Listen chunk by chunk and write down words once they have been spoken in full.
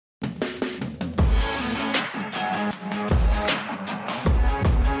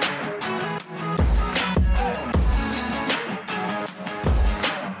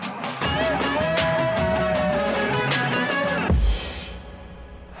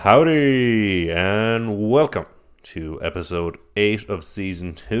Howdy, and welcome to episode 8 of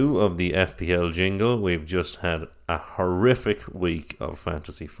season 2 of the FPL Jingle. We've just had a horrific week of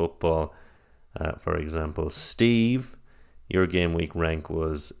fantasy football. For example, Steve, your game week rank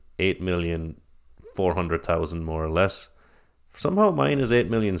was 8,400,000 more or less. Somehow mine is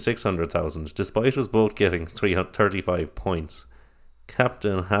 8,600,000, despite us both getting 35 points.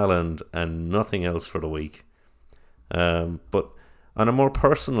 Captain Haaland and nothing else for the week. But on a more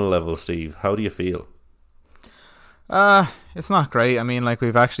personal level, Steve, how do you feel? It's not great. I mean,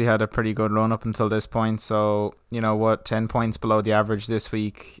 we've actually had a pretty good run up until this point. So, 10 points below the average this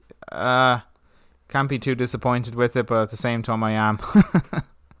week. Can't be too disappointed with it, but at the same time, I am.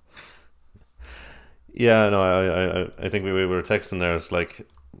 Yeah, no, I think we were texting there. It's like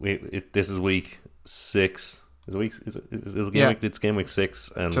this is week 6. It's game week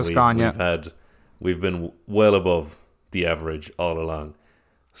 6, and we've been well above the average all along.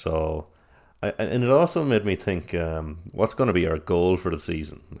 So, and it also made me think, what's going to be our goal for the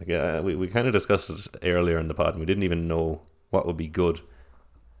season? We kind of discussed it earlier in the pod, and we didn't even know what would be good.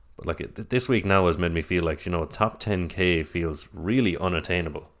 But this week now has made me feel like, top 10k feels really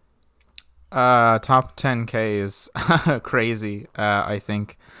unattainable. Top 10k is crazy. I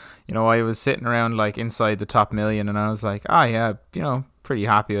think, I was sitting around inside the top million, and I was like, pretty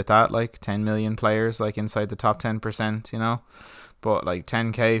happy with that. 10 million players inside the top 10%, but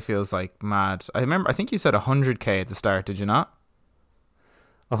 10k feels mad. I think you said 100k at the start, did you not?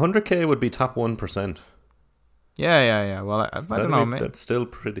 100k would be top 1%. Yeah. Well, I don't know, mate. That's still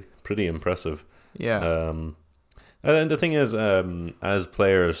pretty impressive. Yeah. And the thing is, as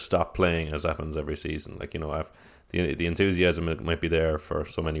players stop playing, as happens every season, the enthusiasm might be there for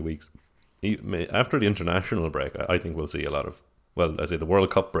so many weeks. After the international break, I think we'll see a lot of, the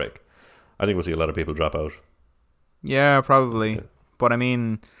World Cup break, I think we'll see a lot of people drop out. Yeah, probably. Yeah. But I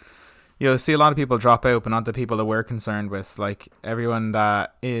mean, you'll see a lot of people drop out, but not the people that we're concerned with. Everyone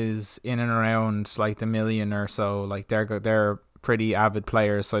that is in and around the million or so, they're pretty avid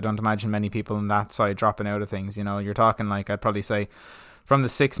players, so I don't imagine many people on that side dropping out of things. You're talking I'd probably say from the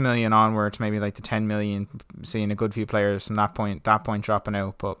 6 million onward to maybe the 10 million, seeing a good few players from that point dropping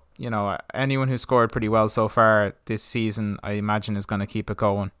out. But anyone who scored pretty well so far this season, I imagine, is going to keep it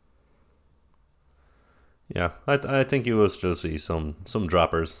going. Yeah, I think you will still see some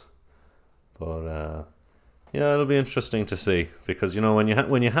droppers, but it'll be interesting to see, because when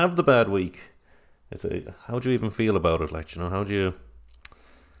you have the bad week, how do you even feel about it? How do you?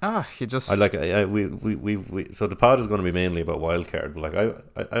 You just. So the pod is going to be mainly about Wildcard.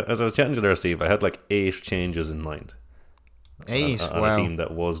 But as I was chatting to there, Steve, I had 8 changes in mind. 8 on a team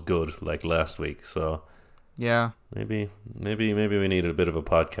that was good last week. So yeah, maybe we need a bit of a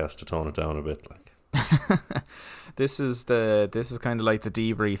podcast to tone it down a bit. This is kind of the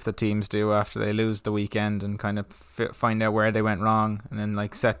debrief that teams do after they lose the weekend, and kind of find out where they went wrong, and then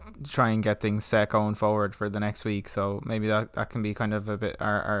try and get things set going forward for the next week. So maybe that can be kind of a bit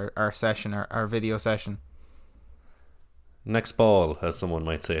our session, our video session. Next ball, as someone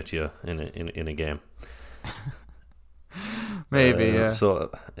might say to you in a game. Maybe, yeah.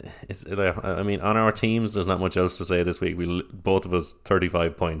 So, on our teams, there's not much else to say this week. Both of us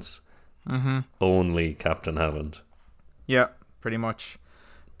 35 points. Mm-hmm. Only Captain Haaland. Yeah, pretty much.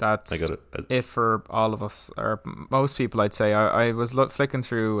 That's it for all of us, or most people, I'd say. I was flicking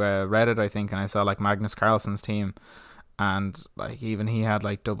through Reddit, I think, and I saw Magnus Carlsen's team, and even he had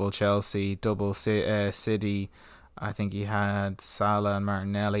double Chelsea, double City. I think he had Salah and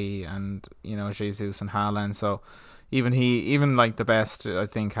Martinelli, and Jesus and Haaland. So even the best, I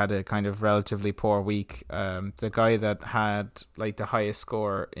think, had a kind of relatively poor week. The guy that had the highest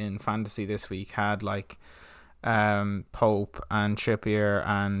score in fantasy this week had Pope and Trippier,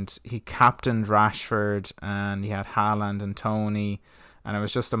 and he captained Rashford, and he had Haaland and Tony, and it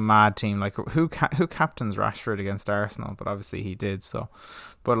was just a mad team. Who captains Rashford against Arsenal? But obviously he did. So,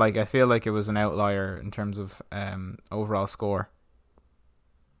 but I feel it was an outlier in terms of overall score.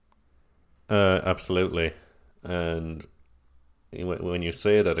 Absolutely. And when you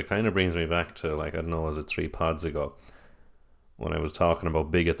say that, it kind of brings me back to I don't know, was it 3 pods ago when I was talking about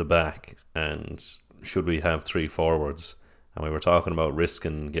big at the back and should we have 3 forwards, and we were talking about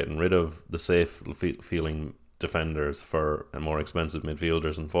risking getting rid of the safe feeling defenders for more expensive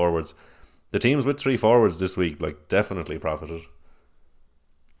midfielders and forwards. The teams with 3 forwards this week definitely profited.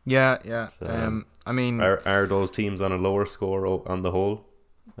 Yeah. Are those teams on a lower score on the whole?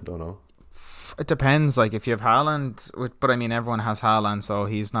 I don't know. It depends. If you have Haaland, but everyone has Haaland, so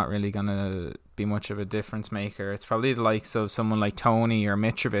he's not really gonna be much of a difference maker. It's probably the likes of someone like Tony or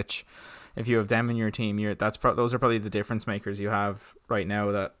Mitrovic, if you have them in your team, those are probably the difference makers you have right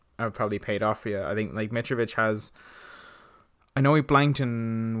now that have probably paid off for you. I think like Mitrovic has. I know he blanked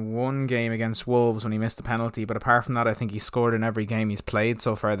in one game against Wolves when he missed the penalty, but apart from that, I think he scored in every game he's played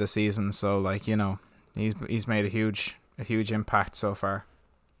so far this season. So like, you know, he's made a huge impact so far.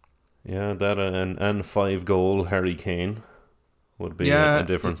 Yeah, that and 5-goal Harry Kane would be a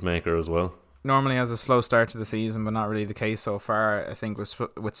difference maker as well. Normally has a slow start to the season, but not really the case so far. I think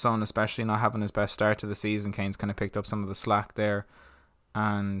with Son especially not having his best start to the season, Kane's kind of picked up some of the slack there,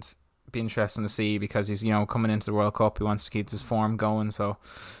 and be interesting to see because he's, you know, coming into the World Cup. He wants to keep his form going so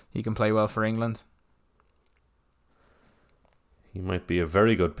he can play well for England. He might be a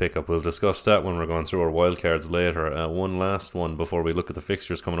very good pickup. We'll discuss that when we're going through our wildcards later. One last one before we look at the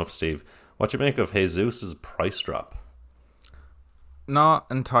fixtures coming up, Steve. What do you make of Jesus' price drop? Not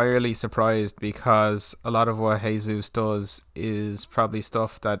entirely surprised because a lot of what Jesus does is probably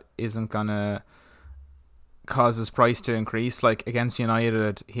stuff that isn't going to cause his price to increase. Like against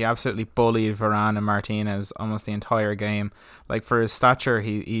United, he absolutely bullied Varane and Martinez almost the entire game. Like for his stature,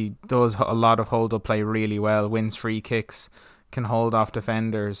 he does a lot of hold-up play really well, wins free kicks, can hold off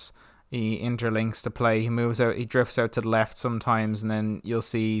defenders, he interlinks the play, he moves out, he drifts out to the left sometimes, and then you'll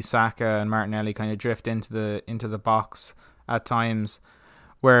see Saka and Martinelli kind of drift into the box at times.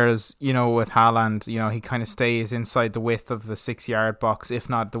 Whereas, you know, with Haaland, you know, he kind of stays inside the width of the 6-yard box, if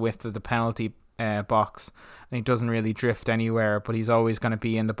not the width of the penalty box, and he doesn't really drift anywhere, but he's always going to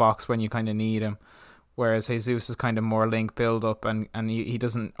be in the box when you kind of need him. Whereas Jesus is kind of more link build up, and he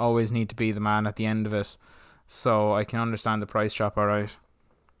doesn't always need to be the man at the end of it. So I can understand the price drop, alright.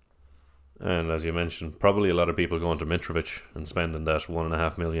 And as you mentioned, probably a lot of people going to Mitrovic and spending that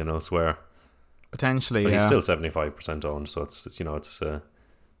 1.5 million elsewhere. Potentially, but yeah. He's still 75% owned, so it's you know, it's.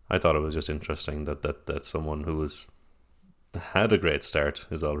 I thought it was just interesting that someone who had a great start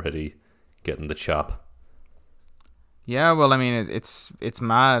is already getting the chop. Yeah, well, I mean, it's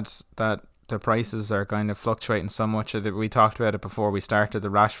mad that the prices are kind of fluctuating so much. We talked about it before we started. The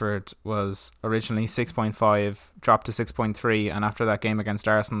Rashford was originally 6.5, dropped to 6.3, and after that game against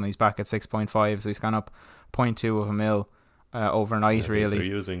Arsenal, he's back at 6.5, so he's gone up 0.2 of a mil overnight, really. They're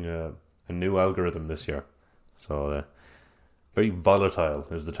using a new algorithm this year. So very volatile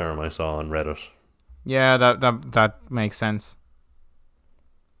is the term I saw on Reddit. Yeah, that makes sense.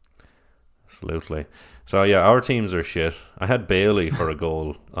 Absolutely. So yeah, our teams are shit. I had Bailey for a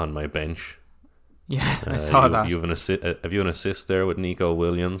goal on my bench. Yeah, I saw that. Have you an assist there with Nico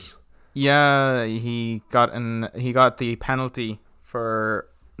Williams? Yeah, he got the penalty for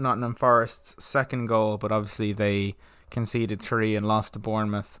Nottingham Forest's second goal, but obviously they conceded 3 and lost to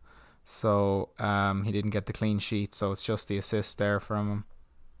Bournemouth. So he didn't get the clean sheet, so it's just the assist there from him.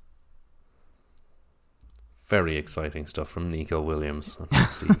 Very exciting stuff from Nico Williams,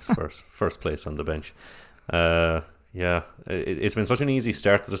 Steve's first place on the bench. Yeah, it's been such an easy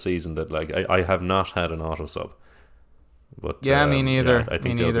start to the season that like I have not had an auto sub. But yeah, me neither. Yeah, I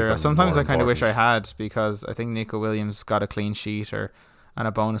think me neither. Sometimes I kind of wish I had, because I think Nico Williams got a clean sheet and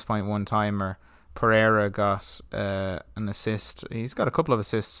a bonus point one time, or Pereira got an assist. He's got a couple of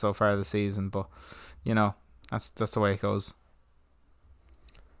assists so far this season, but you know, that's the way it goes.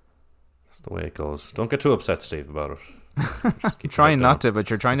 That's the way it goes. Don't get too upset, Steve, about it. I'm trying not to, but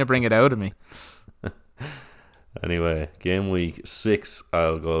you're trying to bring it out of me. Anyway, game week 6,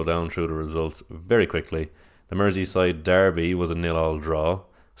 I'll go down through the results very quickly. The Merseyside derby was a 0-0 draw.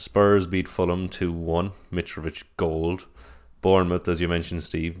 Spurs beat Fulham 2-1, Mitrovic gold. Bournemouth, as you mentioned,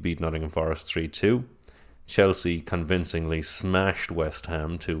 Steve, beat Nottingham Forest 3-2. Chelsea convincingly smashed West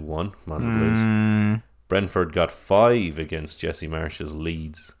Ham 2-1. Come on, the Blues. Brentford got 5 against Jesse Marsh's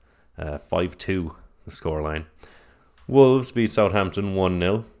Leeds. 5-2 the scoreline. Wolves beat Southampton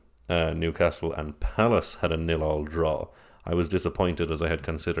 1-0. Newcastle and Palace had a 0-0 draw. I was disappointed as I had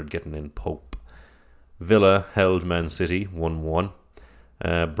considered getting in Pope. Villa held Man City 1-1.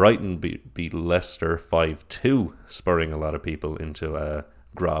 Brighton beat Leicester 5-2, spurring a lot of people into a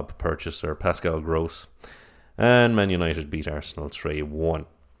Grob purchaser, Pascal Gross. And Man United beat Arsenal 3-1.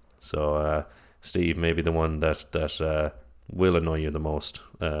 So, Steve, maybe the one that will annoy you the most,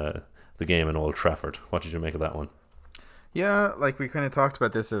 the game in Old Trafford. What did you make of that one? Yeah, like we kind of talked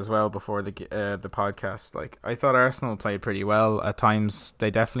about this as well before the podcast. Like, I thought Arsenal played pretty well at times.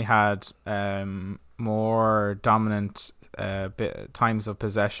 They definitely had more dominant times of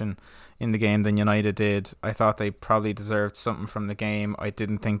possession in the game than United did. I thought they probably deserved something from the game. I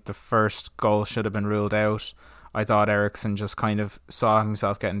didn't think the first goal should have been ruled out. I thought Eriksen just kind of saw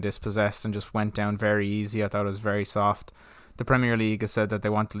himself getting dispossessed and just went down very easy. I thought it was very soft. The Premier League has said that they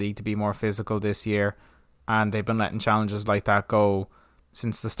want the league to be more physical this year, and they've been letting challenges like that go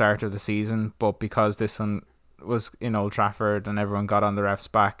since the start of the season, but because this one was in Old Trafford and everyone got on the ref's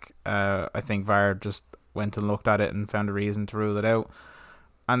back, I think VAR just went and looked at it and found a reason to rule it out.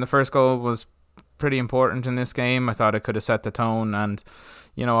 And the first goal was pretty important in this game. I thought it could have set the tone, and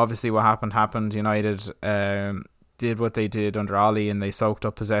obviously what happened. United did what they did under Ollie, and they soaked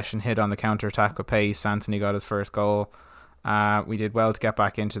up possession, hit on the counter-attack with pace. Anthony got his first goal. We did well to get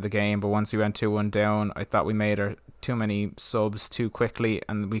back into the game, but once we went 2-1 down, I thought we made too many subs too quickly,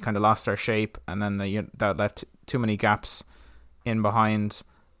 and we kind of lost our shape, and then that left too many gaps in behind,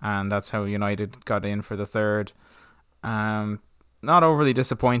 and that's how United got in for the third. Not overly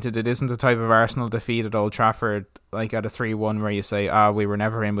disappointed. It isn't the type of Arsenal defeat at Old Trafford like at a 3-1 where you say, we were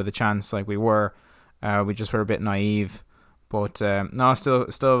never in with a chance. Like we were. We just were a bit naive. But no, still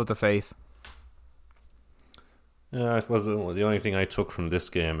with the faith. Yeah, I suppose the only thing I took from this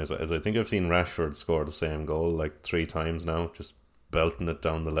game is I think I've seen Rashford score the same goal like 3 times now, just belting it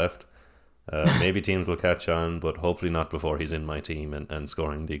down the left. Maybe teams will catch on, but hopefully not before he's in my team and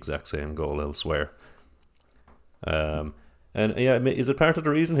scoring the exact same goal elsewhere. And yeah, is it part of the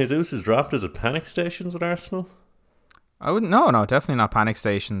reason Jesus is dropped? Is it panic stations with Arsenal? I wouldn't. No, definitely not panic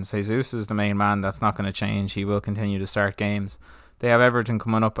stations. Jesus is the main man. That's not going to change. He will continue to start games. They have Everton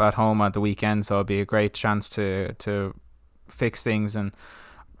coming up at home at the weekend, so it'll be a great chance to fix things, and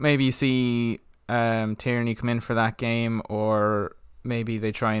maybe you see Tierney come in for that game, or maybe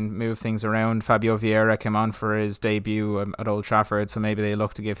they try and move things around. Fabio Vieira came on for his debut at Old Trafford, so maybe they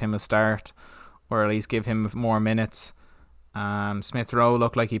look to give him a start, or at least give him more minutes. Smith Rowe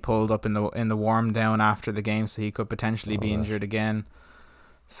looked like he pulled up in the warm down after the game, so he could potentially be injured again.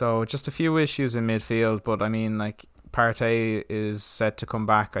 So just a few issues in midfield, but I mean, like, Partey is set to come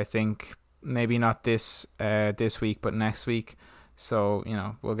back, I think, maybe not this week, but next week. So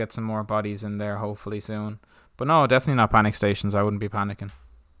we'll get some more bodies in there hopefully soon. But no, definitely not panic stations. I wouldn't be panicking.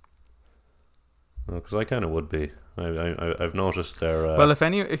 Because I kind of would be. I've noticed there. Well,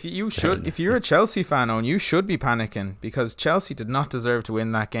 if you're a Chelsea fan, Owen, you should be panicking, because Chelsea did not deserve to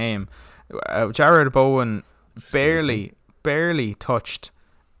win that game. Jared Bowen barely touched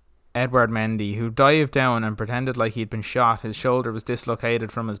Edward Mendy, who dived down and pretended like he'd been shot. His shoulder was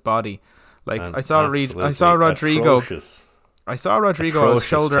dislocated from his body. Like I saw Rodrigo's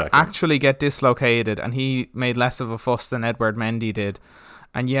shoulder actually get dislocated, and he made less of a fuss than Edward Mendy did.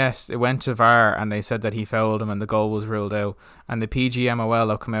 And yet it went to VAR, and they said that he fouled him, and the goal was ruled out. And the PGMOL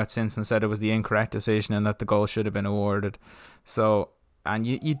have come out since and said it was the incorrect decision and that the goal should have been awarded. So, and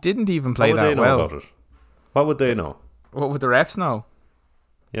you didn't even play that well. What would they know about it? What would they know? What would the refs know?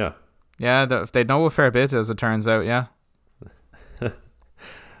 Yeah. Yeah, they'd know a fair bit, as it turns out, yeah.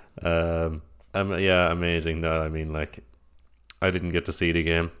 Amazing. No, I mean, like, I didn't get to see the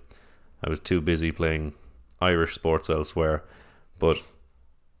game. I was too busy playing Irish sports elsewhere. But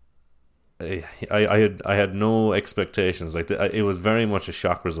I had no expectations. Like, it was very much a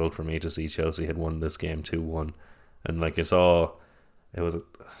shock result for me to see Chelsea had won this game 2-1, and like it was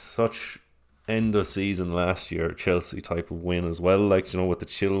such end of season last year Chelsea type of win as well. Like, with the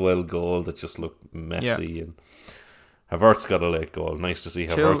Chilwell goal that just looked messy, and Havertz got a late goal. Nice to see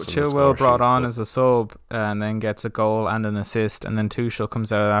Havertz. Chilwell brought on as a sub and then gets a goal and an assist, and then Tuchel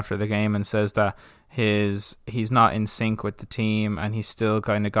comes out after the game and says that he's not in sync with the team, and he's still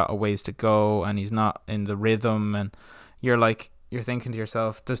kind of got a ways to go, and he's not in the rhythm. And you're thinking to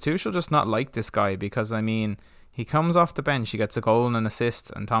yourself, does Tuchel just not like this guy? Because I mean, he comes off the bench, he gets a goal and an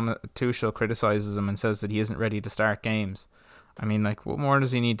assist, and Tuchel criticizes him and says that he isn't ready to start games. I mean, like, what more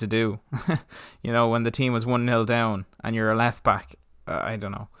does he need to do? When the team was 1-0 down and you're a left back, I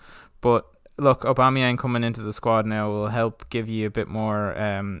don't know. But look, Aubameyang coming into the squad now will help give you a bit more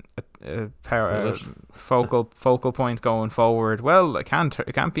focal point going forward. Well, it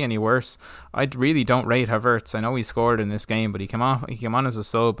can't be any worse. I really don't rate Havertz. I know he scored in this game, but he came on as a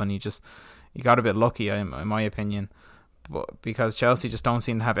sub, and he got a bit lucky, in my opinion. But because Chelsea just don't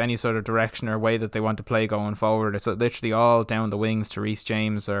seem to have any sort of direction or way that they want to play going forward. It's literally all down the wings to Reece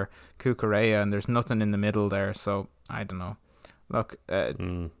James or Cucurella, and there's nothing in the middle there. So I don't know. Look,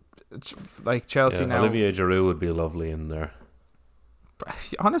 like Chelsea now, Olivier Giroud would be lovely in there.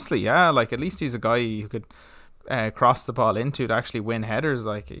 Honestly, yeah. Like, at least he's a guy you could cross the ball into to actually win headers.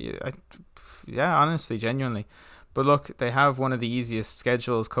 Like, yeah, honestly, genuinely. But look, they have one of the easiest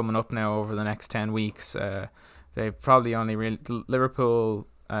schedules coming up now over the next 10 weeks. They probably only Liverpool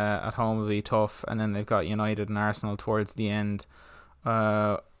at home will be tough, and then they've got United and Arsenal towards the end,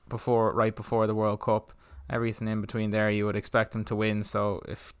 right before the World Cup. Everything in between there, you would expect them to win. So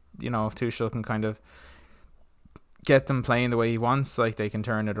if Tuchel can kind of get them playing the way he wants, like, they can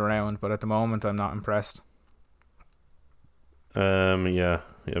turn it around. But at the moment, I'm not impressed. Yeah.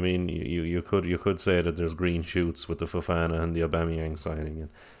 I mean, you could say that there's green shoots with the Fofana and the Aubameyang signing,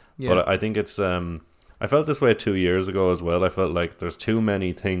 but I think it's I felt this way 2 years ago as well. I felt like there's too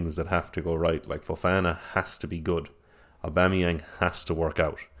many things that have to go right. Like Fofana has to be good, Aubameyang has to work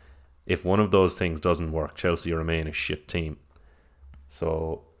out. If one of those things doesn't work, Chelsea remain a shit team.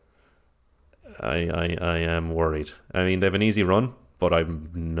 So I am worried. I mean, they have an easy run, but I'm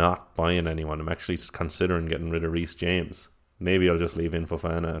not buying anyone. I'm actually considering getting rid of Reece James. Maybe I'll just leave in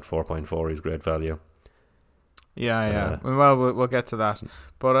Fofana at 4.4. He's great value. Yeah. Well, we'll get to that.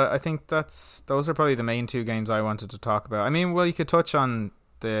 But I think those are probably the main two games I wanted to talk about. I mean, well, you could touch on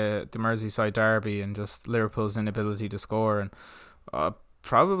the Merseyside derby and just Liverpool's inability to score, and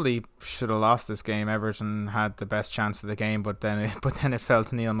probably should have lost this game. Everton had the best chance of the game, but then it fell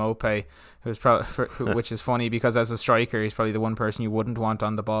to Neil Maupay, which is funny because as a striker, he's probably the one person you wouldn't want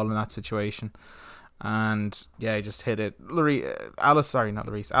on the ball in that situation. And yeah, he just hit it.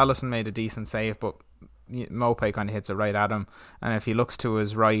 Alisson made a decent save, but Maupay kind of hits it right at him. And if he looks to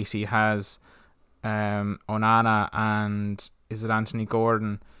his right, he has Onana and is it Anthony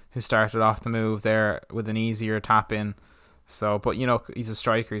Gordon, who started off the move there with an easier tap in. So, but he's a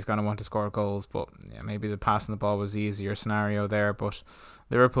striker, he's going to want to score goals, but yeah, maybe the passing the ball was the easier scenario there. But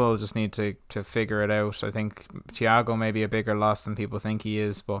Liverpool just need to figure it out. I think Thiago may be a bigger loss than people think he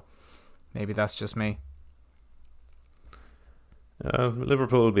is, but maybe that's just me.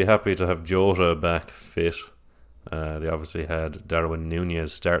 Liverpool will be happy to have Jota back fit. They obviously had Darwin Núñez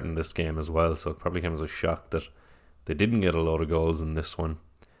starting this game as well, so it probably came as a shock that they didn't get a load of goals in this one.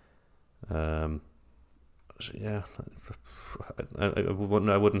 Yeah, I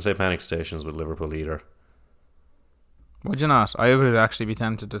wouldn't say panic stations with Liverpool either. Would you not? I would actually be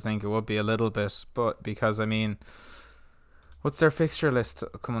tempted to think it would be a little bit, but because I mean, what's their fixture list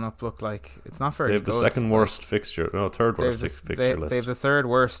coming up look like? It's not very good. They have the second worst fixture, third worst fixture list. They have the third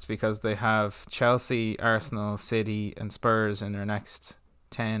worst because they have Chelsea, Arsenal, City and Spurs in their next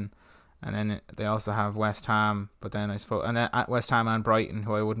 10. And then they also have West Ham, but then I suppose, and then at West Ham and Brighton,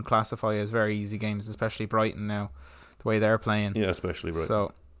 who I wouldn't classify as very easy games, especially Brighton now, the way they're playing. Yeah, especially Brighton.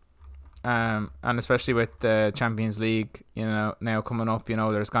 So, and especially with the Champions League, now coming up,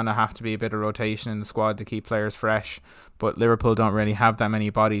 there's going to have to be a bit of rotation in the squad to keep players fresh. But Liverpool don't really have that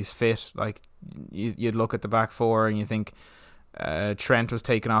many bodies fit. Like you'd look at the back four and you think Trent was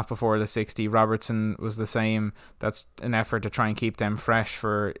taken off before the 60. Robertson was the same. That's an effort to try and keep them fresh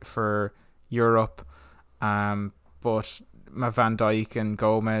for Europe. But Van Dijk and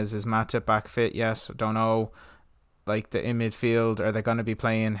Gomez, is Matip back fit yet? I don't know. Like in midfield, are they going to be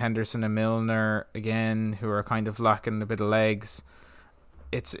playing Henderson and Milner again, who are kind of lacking a bit of legs?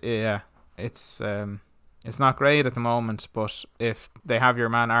 It's not great at the moment, but if they have your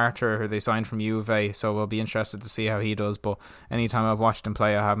man Arthur, who they signed from Juve, so we'll be interested to see how he does. But anytime I've watched him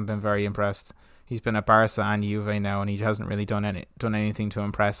play, I haven't been very impressed. He's been at Barca and Juve now, and he hasn't really done anything to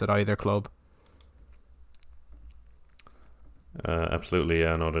impress at either club. Absolutely,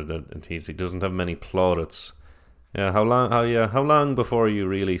 yeah. No, he doesn't have many plaudits. Yeah, how long before you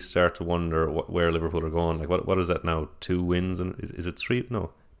really start to wonder where Liverpool are going? Like, what is that now? 2 wins and is it 3?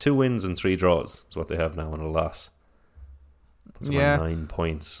 No. 2 wins and 3 draws is what they have now, and a loss. Puts them on 9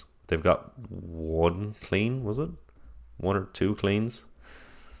 points. They've got 1 clean, was it? 1 or 2 cleans?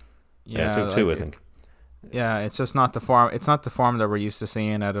 Yeah, two, I think. Yeah, it's just not the form. It's not the form that we're used to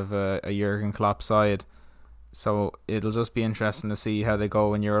seeing out of a Jurgen Klopp side. So it'll just be interesting to see how they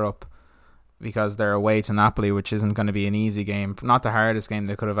go in Europe, because they're away to Napoli, which isn't going to be an easy game. Not the hardest game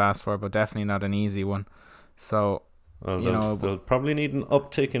they could have asked for, but definitely not an easy one. So, they'll probably need an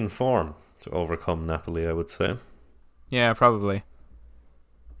uptick in form to overcome Napoli, I would say. Yeah, probably.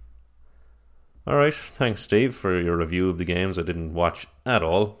 Alright, thanks Steve for your review of the games I didn't watch at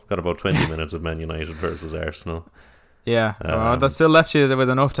all. Got about 20 minutes of Man United versus Arsenal. Yeah, that still left you with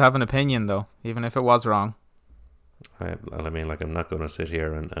enough to have an opinion though, even if it was wrong. I mean, like, I'm not going to sit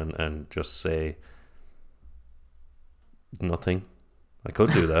here and just say nothing. I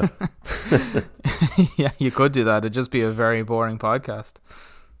could do that. Yeah, you could do that. It'd just be a very boring podcast.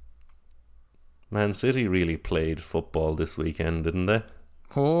 Man City really played football this weekend, didn't they?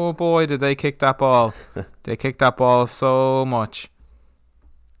 Oh boy, did they kick that ball. They kicked that ball so much.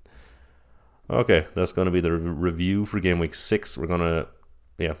 Okay, that's going to be the review for game week 6. We're going to...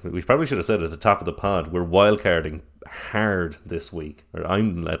 Yeah, we probably should have said at the top of the pod, we're wildcarding hard this week. Or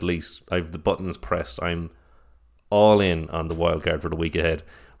I'm, at least, I've the buttons pressed. I'm all in on the wildcard for the week ahead.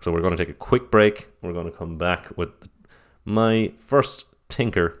 So we're going to take a quick break. We're going to come back with my first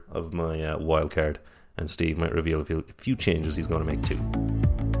tinker of my wildcard. And Steve might reveal a few changes he's going to make too.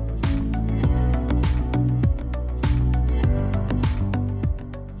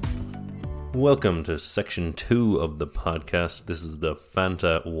 welcome to section 2 of the podcast. This is the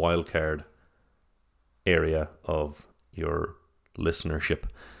Fanta Wildcard area of your listenership.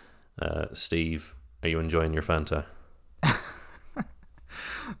 Steve, are you enjoying your Fanta?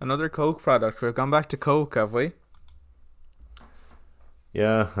 Another Coke product. We've gone back to Coke, have we?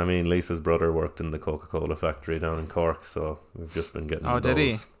 Yeah, I mean, Lisa's brother worked in the Coca-Cola factory down in Cork, so we've just been getting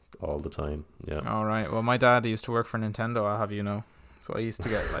those all the time. Yeah. All right. Well, my dad used to work for Nintendo, I'll have you know. So I used to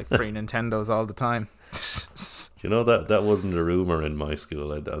get like free Nintendos all the time. You know, that wasn't a rumor in my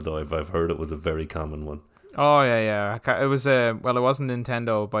school, although I've heard it was a very common one. Oh yeah. It was well, it wasn't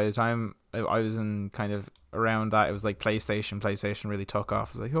Nintendo. By the time I was in kind of around that, it was like PlayStation. PlayStation really took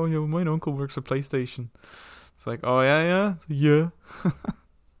off. It's like, oh yeah, well, my uncle works for PlayStation. It's like, oh yeah. It's like, yeah.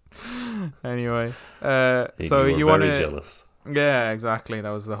 Anyway, so you want to? Jealous. Yeah, exactly.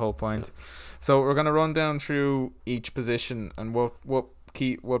 That was the whole point. Yeah. So we're gonna run down through each position and what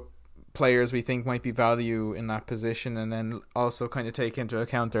players we think might be value in that position, and then also kind of take into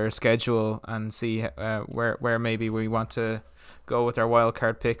account their schedule and see where maybe we want to go with our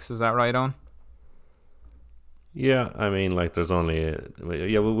wildcard picks. Is that right, on? Yeah, I mean, like, there's only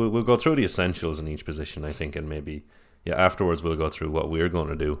we'll go through the essentials in each position, I think, and maybe afterwards we'll go through what we're going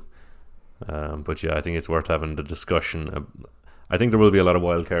to do. But yeah, I think it's worth having the discussion. I think there will be a lot of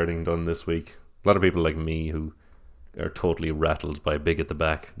wildcarding done this week. A lot of people like me who are totally rattled by Big at the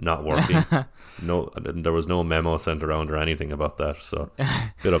Back not working. No, there was no memo sent around or anything about that, so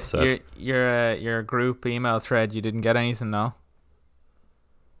a bit upset. Your group email thread, you didn't get anything, no?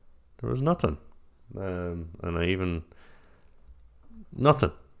 There was nothing, and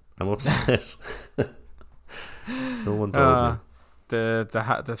nothing. I'm upset. No one told me. The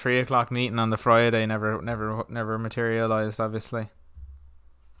 3:00 meeting on the Friday never materialized. Obviously,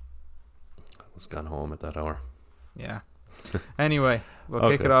 I was gone home at that hour. Yeah. Anyway, we'll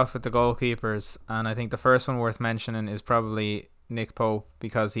kick it off with the goalkeepers, and I think the first one worth mentioning is probably Nick Pope,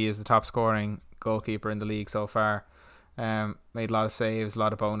 because he is the top scoring goalkeeper in the league so far. Made a lot of saves, a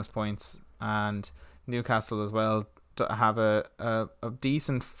lot of bonus points, and Newcastle as well to have a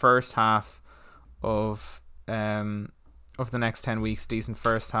decent first half of the next 10 weeks. Decent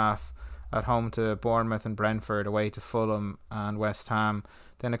first half at home to Bournemouth and Brentford, away to Fulham and West Ham.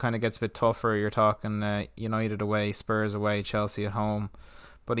 Then it kind of gets a bit tougher. You're talking United away, Spurs away, Chelsea at home.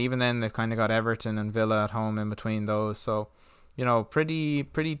 But even then, they've kind of got Everton and Villa at home in between those. So, you know, pretty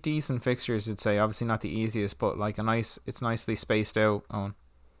decent fixtures, you'd say. Obviously not the easiest, but like it's nicely spaced out. Owen.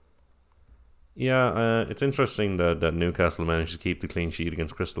 Yeah, it's interesting that Newcastle managed to keep the clean sheet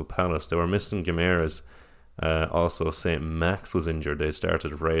against Crystal Palace. They were missing Guimaraes. Also, St. Max was injured. They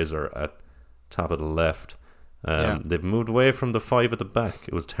started Fraser at top of the left. They've moved away from the 5 at the back.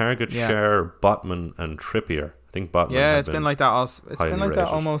 It was Target, Schär, Botman, and Trippier. I think Botman. Yeah, it's been like that. It's been like that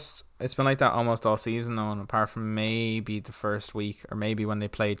almost. It's been like that almost all season, though, apart from maybe the first week or maybe when they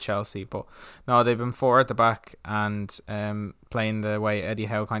played Chelsea. But no, they've been 4 at the back and playing the way Eddie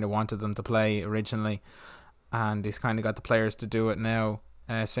Howe kind of wanted them to play originally, and he's kind of got the players to do it now.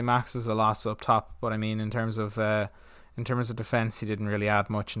 St. Max is a loss up top, but I mean in terms of defence, he didn't really add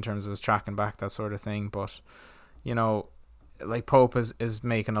much in terms of his tracking back, that sort of thing. But you know, like Pope is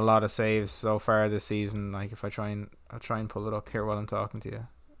making a lot of saves so far this season. Like if I'll try and pull it up here while I'm talking to you.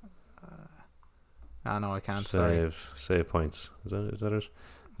 No, I can't. Save points. Is that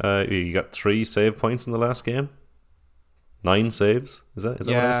it? You got 3 save points in the last game. 9 saves. Is that what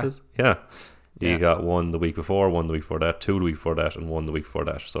this is? Yeah. You got 1 the week before, 1 the week before that, 2 the week before that, and 1 the week before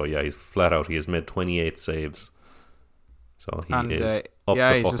that. So yeah, he's flat out. He has made 28 saves. So he is up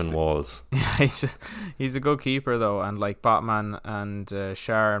the fucking walls. Yeah, he's a good keeper though, and like Botman and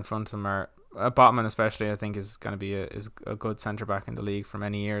Schär in front of him are Botman especially. I think is going to be a good centre back in the league for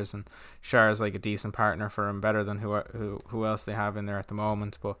many years, and Schär is like a decent partner for him, better than who else they have in there at the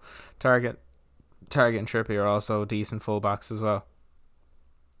moment. But Target and Trippier are also decent fullbacks as well.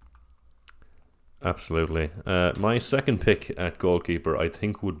 Absolutely. My second pick at goalkeeper, I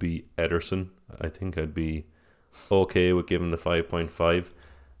think, would be Ederson. I think I'd be okay with giving the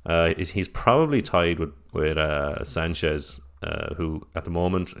 5.5. He's probably tied with Sanchez, who at the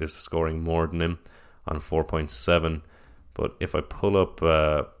moment is scoring more than him on 4.7. But if I pull up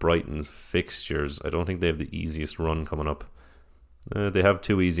Brighton's fixtures, I don't think they have the easiest run coming up. They have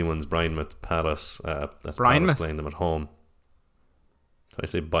 2 easy ones: Bournemouth, Palace. That's Palace playing them at home. Did I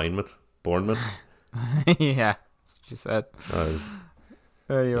say Bournemouth? Yeah, that's what you said.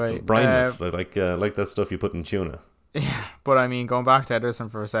 Anyway, it's Bournemouth. I like that stuff you put in tuna. Yeah, but I mean, going back to Ederson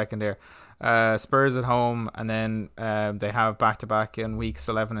for a second here, Spurs at home, and then they have back to back in weeks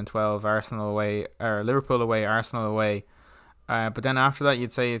 11 and 12. Arsenal away, or Liverpool away, Arsenal away, But then after that,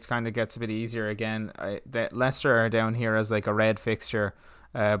 you'd say it kind of gets a bit easier again. Leicester are down here as like a red fixture,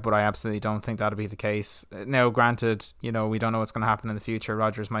 but I absolutely don't think that'll be the case. Now, granted, we don't know what's going to happen in the future.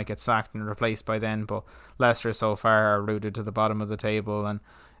 Rodgers might get sacked and replaced by then, but Leicester so far are rooted to the bottom of the table, and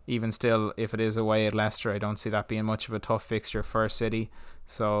even still, if it is away at Leicester, I don't see that being much of a tough fixture for City.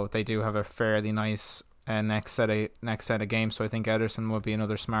 So they do have a fairly nice next set of games. So I think Ederson would be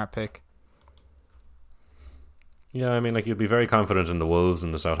another smart pick. Yeah, I mean, like, you'd be very confident in the Wolves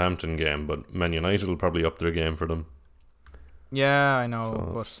in the Southampton game, but Man United will probably up their game for them. Yeah, I know,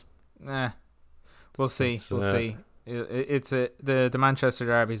 but we'll see. We'll see. The Manchester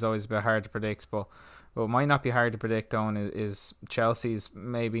derby is always a bit hard to predict, but what might not be hard to predict, Owen, is Chelsea's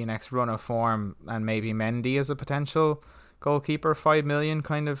maybe next run of form, and maybe Mendy as a potential goalkeeper, 5 million,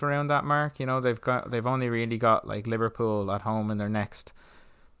 kind of around that mark. They've only really got like Liverpool at home in their next,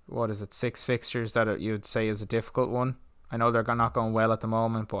 6 fixtures that you'd say is a difficult one. I know they're not going well at the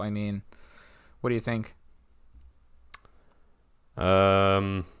moment, but I mean, what do you think?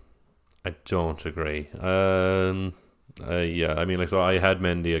 I don't agree. Yeah, I mean, like, so I had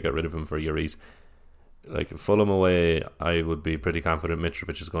Mendy, I got rid of him for Lloris. Like, Fulham away, I would be pretty confident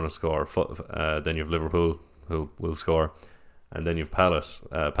Mitrovic is going to score. Then you have Liverpool, who will score, and then you have Palace.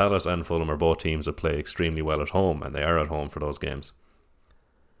 Palace and Fulham are both teams that play extremely well at home, and they are at home for those games.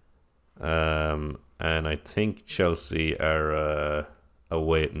 And I think Chelsea are a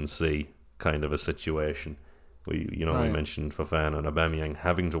wait and see kind of a situation. We mentioned Fofana and Aubameyang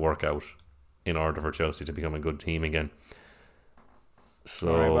having to work out in order for Chelsea to become a good team again.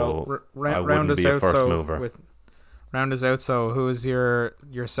 So I wouldn't be a first mover. Round us out. So who is your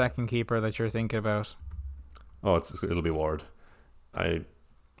second keeper that you're thinking about? Oh, it'll be Ward.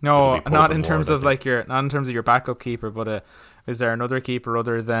 No, not in terms of your backup keeper, but is there another keeper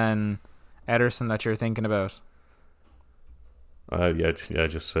other than Ederson that you're thinking about? I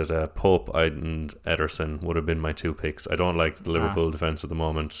just said Pope and Ederson would have been my 2 picks. I don't like the Liverpool defence at the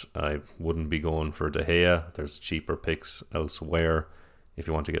moment. I wouldn't be going for De Gea. There's cheaper picks elsewhere if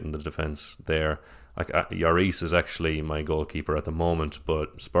you want to get in the defence there. Like, Lloris is actually my goalkeeper at the moment,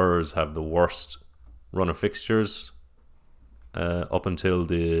 but Spurs have the worst run of fixtures up until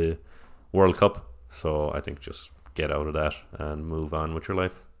the World Cup. So I think just get out of that and move on with your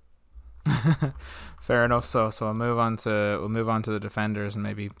life. Fair enough. So we'll move on to the defenders and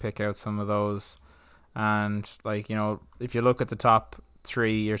maybe pick out some of those. And if you look at the top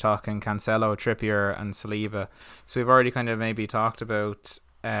 3, you're talking Cancelo, Trippier, and Saliba. So we've already kind of maybe talked about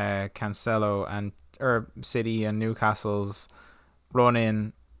Cancelo or City and Newcastle's run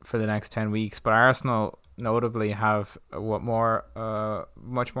in for the next 10 weeks, but Arsenal notably have much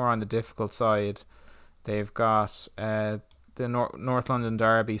more on the difficult side. They've got the North London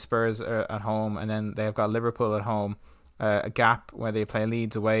derby, Spurs at home, and then they've got Liverpool at home, a gap where they play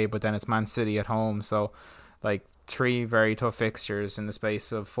Leeds away, but then it's Man City at home. So 3 very tough fixtures in the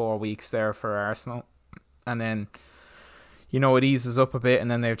space of 4 weeks there for Arsenal, and then it eases up a bit, and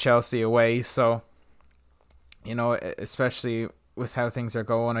then they have Chelsea away. So especially with how things are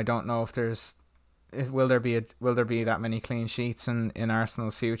going, I don't know will there be that many clean sheets in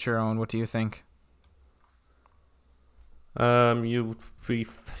Arsenal's future. Owen, what do you think? You'd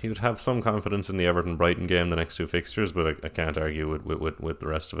have some confidence in the Everton-Brighton game, the next 2 fixtures, but I can't argue with the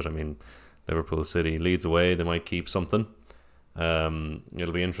rest of it. I mean, Liverpool, City, Leeds away, they might keep something.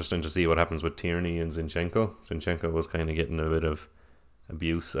 It'll be interesting to see what happens with Tierney and Zinchenko. Zinchenko was kind of getting a bit of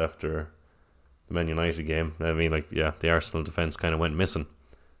abuse after the Man United game. I mean, the Arsenal defence kind of went missing.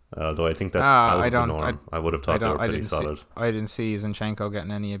 Though I think that's out of the norm. I would have thought they were pretty solid. I didn't see Zinchenko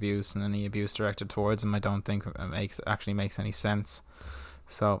getting any abuse, and any abuse directed towards him I don't think actually makes any sense.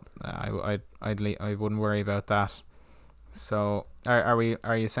 So I wouldn't worry about that. So are we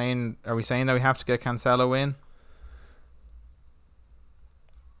saying that we have to get Cancelo in?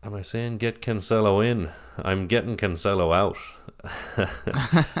 Am I saying get Cancelo in? I'm getting Cancelo out. So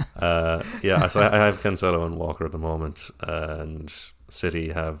I have Cancelo and Walker at the moment, and City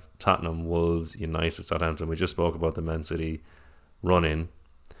have Tottenham, Wolves, United, Southampton. We just spoke about the Man City run-in.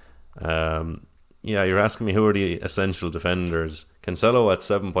 You're asking me who are the essential defenders. Cancelo at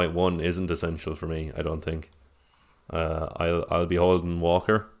 7.1 isn't essential for me, I don't think. I'll be holding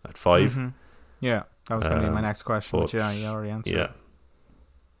Walker at 5. Mm-hmm. Yeah, that was going to be my next question, but you already answered.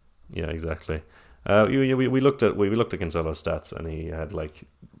 Yeah, exactly. We looked at Cancelo's stats, and he had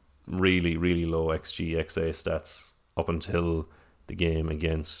really, really low XG, XA stats up until the game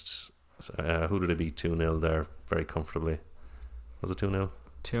against who did it beat 2-0 there very comfortably? Was it 2-0?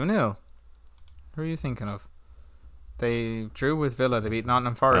 2-0? Who are you thinking of? They drew with Villa. They beat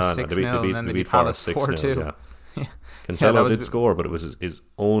Nottingham Forest 6-0, and then they beat Palace 4-2. Cancelo did score, but it was his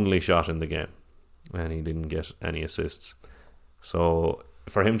only shot in the game, and he didn't get any assists. So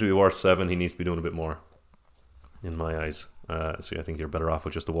for him to be worth 7, he needs to be doing a bit more, in my eyes. So I think you're better off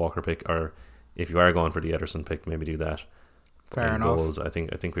with just a Walker pick, or if you are going for the Ederson pick, maybe do that. Fair enough. Goals, I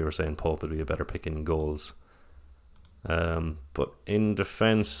think we were saying Pope would be a better pick in goals. But in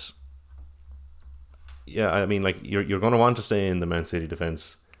defence, yeah, I mean, like you're going to want to stay in the Man City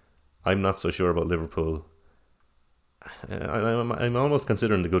defence. I'm not so sure about Liverpool. I'm almost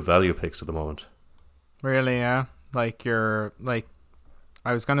considering the good value picks at the moment. Really, yeah. Like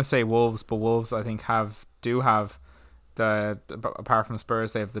I was gonna say Wolves, but Wolves I think do have the, apart from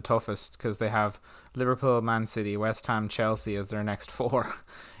Spurs, they have the toughest, because they have Liverpool, Man City, West Ham, Chelsea as their next 4.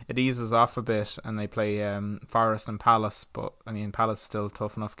 It eases off a bit, and they play Forest and Palace, but I mean Palace is still a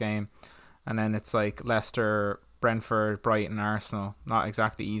tough enough game. And then it's like Leicester, Brentford, Brighton, Arsenal. Not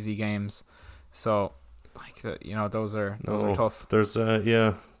exactly easy games. So, like, those are tough. There's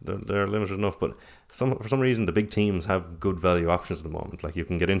they're limited enough, but for some reason the big teams have good value options at the moment. Like, you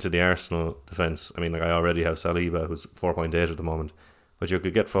can get into the Arsenal defence. I mean, like, I already have Saliba, who's 4.8 at the moment, but you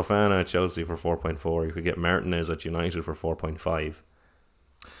could get Fofana at Chelsea for 4.4. You could get Martinez at United for 4.5.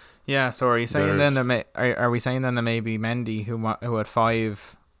 Yeah. So are you saying are we saying then that maybe Mendy, who at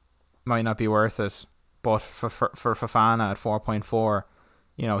 5 might not be worth it, but for Fofana at 4.4,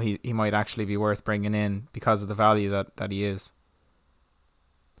 he might actually be worth bringing in because of the value that he is.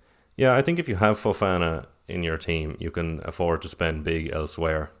 Yeah, I think if you have Fofana in your team, you can afford to spend big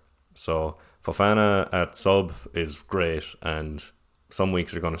elsewhere. So Fofana at sub is great, and some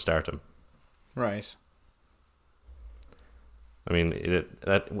weeks you're going to start him. Right. I mean,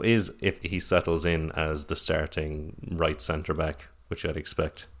 that is if he settles in as the starting right centre back, which I'd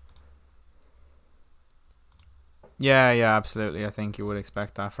expect. Yeah, absolutely. I think you would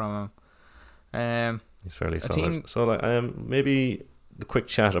expect that from him. He's fairly solid. So, maybe the quick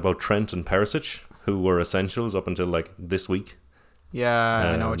chat about Trent and Perisic, who were essentials up until like this week. Yeah,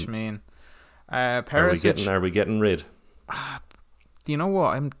 I know what you mean. Perisic, are we getting rid? You know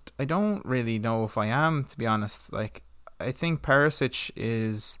what? I don't really know if I am, to be honest. Like, I think Perisic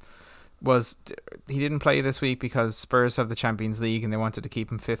he didn't play this week because Spurs have the Champions League and they wanted to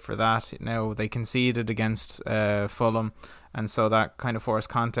keep him fit for that. Now they conceded against Fulham, and so that kind of forced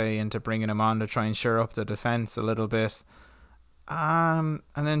Conte into bringing him on to try and shore up the defence a little bit. And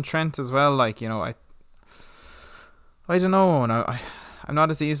then Trent as well. Like, I don't know. And I'm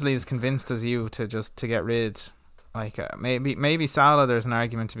not as easily as convinced as you to get rid. Like, maybe Salah, there's an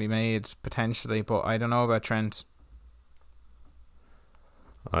argument to be made potentially, but I don't know about Trent.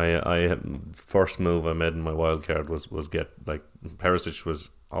 I first move I made in my wildcard was get, like, Perisic was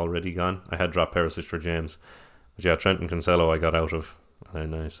already gone. I had dropped Perisic for James, but yeah, Trent and Cancelo I got out of,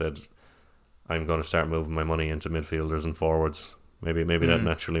 and I said I'm going to start moving my money into midfielders and forwards. Maybe that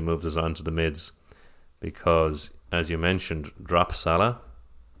naturally moves us on to the mids, because as you mentioned, drop Salah.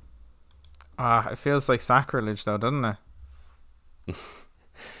 It feels like sacrilege though, doesn't it?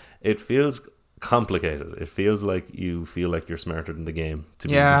 It feels complicated. It feels like you feel like you're smarter than the game.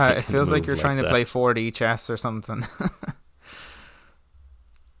 It feels like you're trying to play 4D chess or something.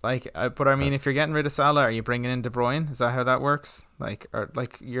 But I mean, if you're getting rid of Salah, are you bringing in De Bruyne? Is that how that works?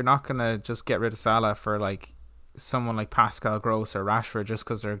 You're not gonna just get rid of Salah for like someone like Pascal Gross or Rashford just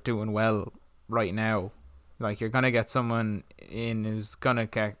because they're doing well right now. Like, you're gonna get someone in who's gonna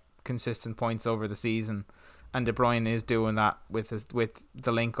get consistent points over the season. And De Bruyne is doing that with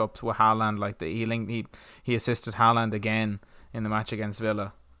the link ups with Haaland. Like, he assisted Haaland again in the match against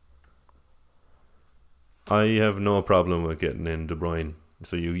Villa. I have no problem with getting in De Bruyne.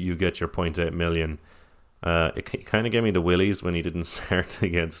 So you get your 0.8 million. It kind of gave me the willies when he didn't start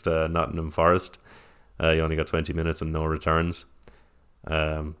against Nottingham Forest. He only got 20 minutes and no returns.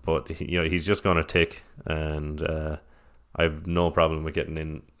 But he's just going to tick, and I've no problem with getting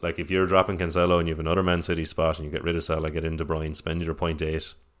in. Like, if you're dropping Cancelo and you have another Man City spot and you get rid of Salah, get in De Bruyne, spend your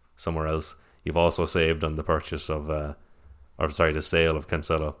 0.8 somewhere else. You've also saved on the purchase of, the sale of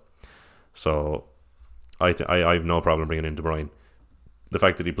Cancelo. So I have no problem bringing in De Bruyne. The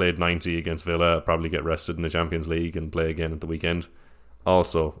fact that he played 90 against Villa, probably get rested in the Champions League and play again at the weekend,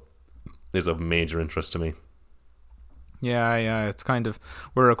 also is of major interest to me. Yeah, it's kind of,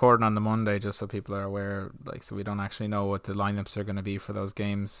 we're recording on the Monday just so people are aware, like, so we don't actually know what the lineups are going to be for those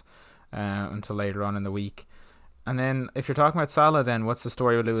games until later on in the week. And then if you're talking about Salah, then what's the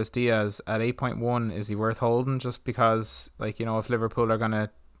story with Luis Diaz at 8.1? Is he worth holding just because, like, if Liverpool are going to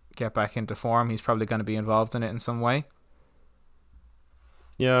get back into form, he's probably going to be involved in it in some way?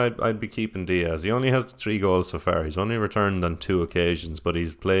 Yeah, I'd be keeping Diaz. He only has 3 goals so far. He's only returned on 2 occasions, but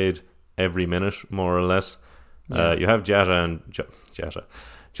he's played every minute more or less. You have Jota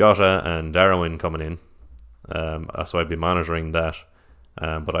and Darwin coming in. So I'd be monitoring that.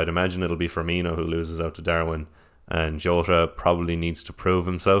 But I'd imagine it'll be Firmino who loses out to Darwin, and Jota probably needs to prove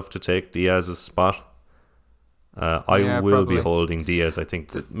himself to take Diaz's spot. I will be holding Diaz. I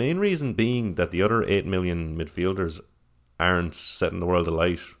think the main reason being that the other 8 million midfielders aren't setting the world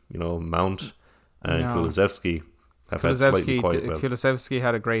alight. Mount and Kulusevski have had slightly quiet. Kulusevski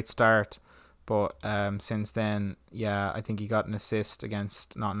had a great start, but since then, I think he got an assist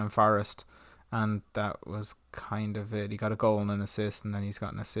against Nottingham Forest, and that was kind of it. He got a goal and an assist, and then he's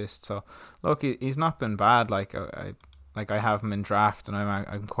got an assist. So look, he's not been bad. I have him in draft, and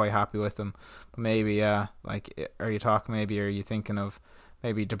I'm quite happy with him. But maybe, are you thinking of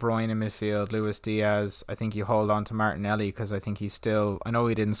maybe De Bruyne in midfield, Luis Diaz? I think you hold on to Martinelli because I think he's still. I know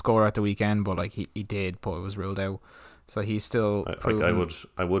he didn't score at the weekend, but he did, but it was ruled out. So he's still.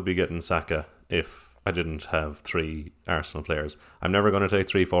 I would be getting Saka if I didn't have 3 Arsenal players. I'm never going to take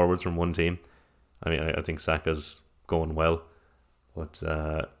 3 forwards from one team. I mean, I think Saka's going well, but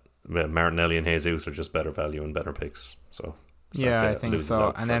Martinelli and Jesus are just better value and better picks. So Saka I think loses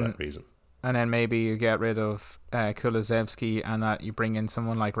out for that reason. And then maybe you get rid of Kulusevski and that you bring in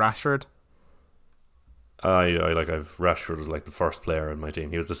someone like Rashford. I've Rashford was like the first player in my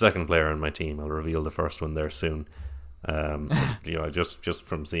team. He was the second player in my team. I'll reveal the first one there soon. Just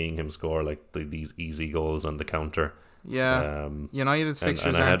from seeing him score like these easy goals on the counter. Yeah, United's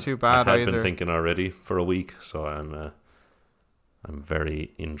fixtures aren't too bad I either. had been thinking already for a week, so I'm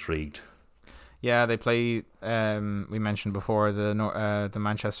very intrigued. Yeah, they play. We mentioned before the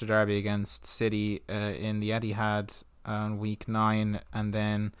Manchester derby against City in the Etihad on week 9, and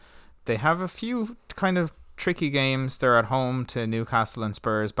then they have a few kind of tricky games. They're at home to Newcastle and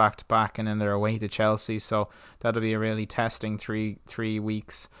Spurs back to back, and then they're away to Chelsea. So that'll be a really testing three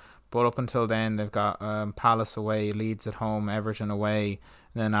weeks. But up until then, they've got Palace away, Leeds at home, Everton away.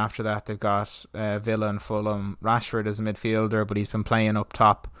 And then after that, they've got Villa and Fulham. Rashford is a midfielder, but he's been playing up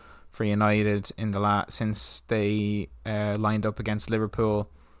top for United in the since they lined up against Liverpool.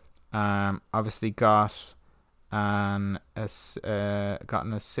 Obviously got an assist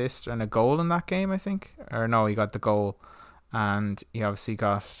and a goal in that game, I think. Or no, he got the goal. And he obviously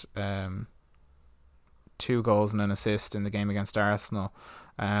got 2 goals and an assist in the game against Arsenal.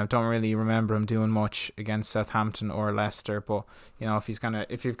 Don't really remember him doing much against Southampton or Leicester, but if you've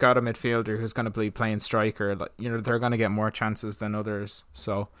got a midfielder who's gonna be playing striker, they're gonna get more chances than others.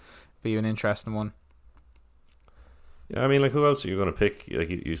 So, be an interesting one. Yeah, I mean, who else are you gonna pick?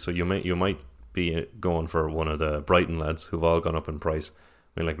 You might be going for one of the Brighton lads who've all gone up in price.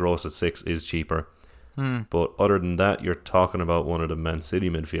 I mean, Gross at 6 is cheaper. But other than that, you're talking about one of the Man City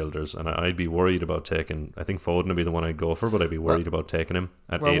midfielders, and I'd be worried about taking. I think Foden would be the one I'd go for, but I'd be worried about taking him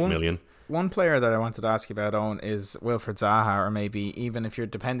at 8 million. One player that I wanted to ask you about, Owen, is Wilfried Zaha, or maybe even if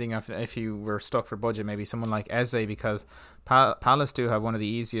you were stuck for budget, maybe someone like Eze, because Palace do have one of the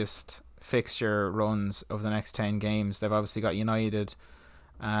easiest fixture runs of the next 10 games. They've obviously got United,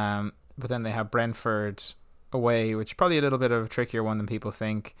 but then they have Brentford away, which is probably a little bit of a trickier one than people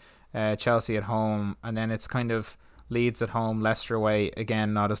think. Chelsea at home, and then it's kind of Leeds at home, Leicester away.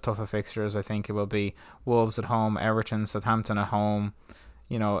 Again, not as tough a fixture as I think it will be. Wolves at home, Everton, Southampton at home.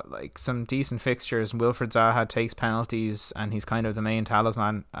 Some decent fixtures. Wilfried Zaha takes penalties, and he's kind of the main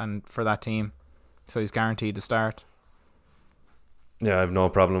talisman for that team, so he's guaranteed to start. Yeah, I have no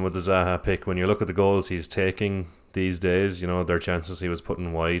problem with the Zaha pick. When you look at the goals he's taking these days, their chances he was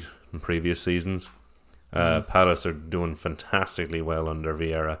putting wide in previous seasons. Palace are doing fantastically well under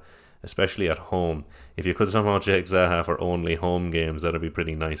Vieira, especially at home. If you could somehow take Zaha for only home games, that'd be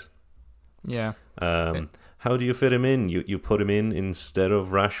pretty nice. Yeah. How do you fit him in? You put him in instead of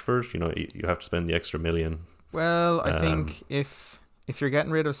Rashford? You have to spend the extra million. Well, I think if you're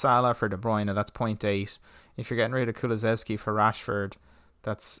getting rid of Salah for De Bruyne, that's 0.8. If you're getting rid of Kulusevski for Rashford,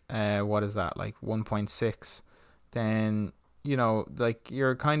 that's what is that, 1.6? Then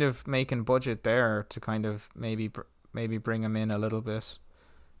you're kind of making budget there to kind of maybe bring him in a little bit.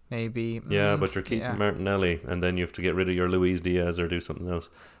 Maybe. Yeah, but you're keeping Martinelli, and then you have to get rid of your Luis Diaz or do something else.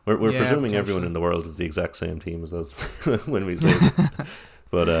 We're presuming everyone in the world is the exact same team as us when we say this.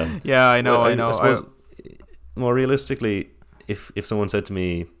 But I know. I suppose more realistically, if someone said to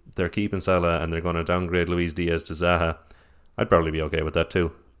me they're keeping Salah and they're going to downgrade Luis Diaz to Zaha, I'd probably be okay with that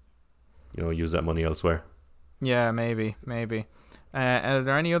too. Use that money elsewhere. Yeah, maybe. Are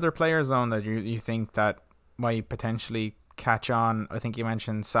there any other players on that you think that might potentially catch on? I think you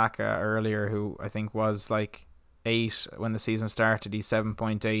mentioned Saka earlier, who I think was 8 when the season started. He's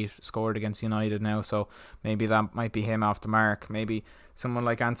 7.8 scored against United now, so maybe that might be him off the mark. Maybe someone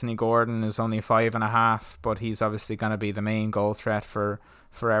like Anthony Gordon is only 5.5, but he's obviously going to be the main goal threat for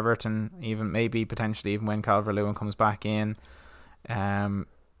Everton, even maybe potentially even when Calvert-Lewin comes back in. I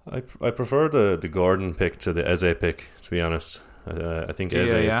prefer the Gordon pick to the Eze pick, to be honest. I think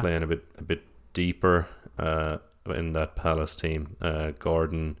Eze is playing a bit deeper in that Palace team.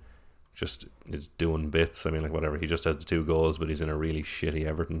 Gordon just is doing bits. I mean, like, whatever. He just has the 2 goals, but he's in a really shitty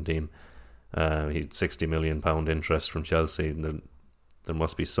Everton team. He had £60 million interest from Chelsea. And there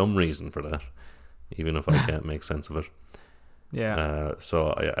must be some reason for that, even if I can't make sense of it. Yeah.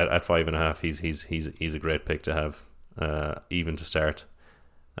 So at 5.5, he's a great pick to have, even to start.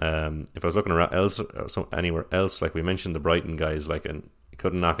 If I was looking around anywhere else, like we mentioned the Brighton guys, like, and you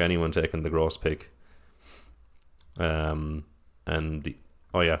couldn't knock anyone taking the Gross pick. And the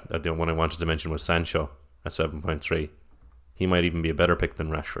one I wanted to mention was Sancho at 7.3. He might even be a better pick than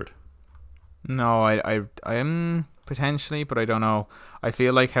Rashford. No, I am potentially, but I don't know. I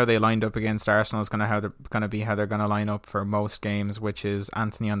feel like how they lined up against Arsenal is going to be how they're going to line up for most games, which is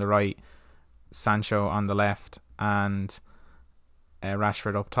Anthony on the right, Sancho on the left, and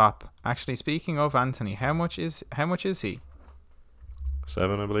Rashford up top. Actually, speaking of Anthony, how much is he?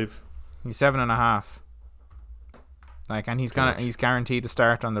 7, I believe. He's 7.5. Like, and he's guaranteed to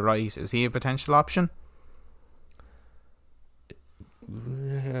start on the right. Is he a potential option?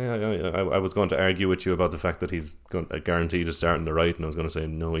 I was going to argue with you about the fact that he's guaranteed to start on the right, and I was going to say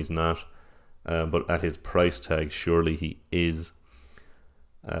no, he's not. But at his price tag, surely he is.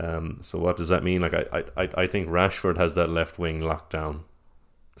 So what does that mean? Like, I think Rashford has that left wing locked down.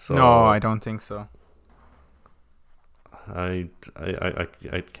 So no, I don't think so. I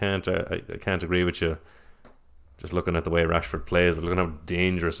can't agree with you. Just looking at the way Rashford plays, looking at how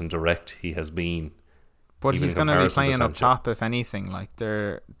dangerous and direct he has been. But he's going to be playing up top, if anything. Like,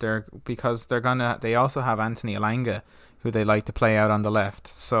 because they also have Anthony Elanga, who they like to play out on the left.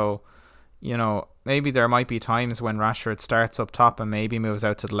 So, you know, maybe there might be times when Rashford starts up top and maybe moves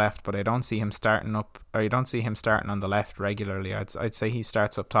out to the left, but I don't see him starting on the left regularly. I'd say he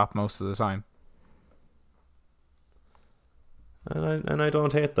starts up top most of the time. And I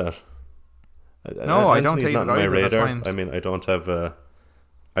don't hate that. No, I don't hate it not on my either. radar. I mean, I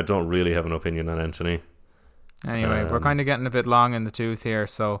don't really have an opinion on Anthony. Anyway, we're kind of getting a bit long in the tooth here.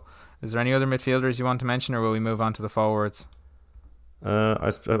 So, is there any other midfielders you want to mention, or will we move on to the forwards?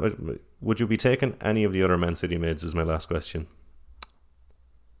 Would you be taking any of the other Man City mids? Is my last question.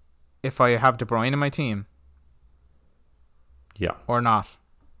 If I have De Bruyne in my team, yeah, or not.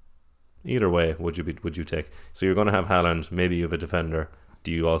 Either way, would you take? So you're going to have Haaland. Maybe you have a defender.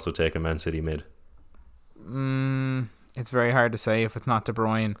 Do you also take a Man City mid? It's very hard to say if it's not De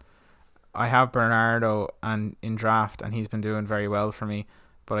Bruyne. I have Bernardo in draft, and he's been doing very well for me.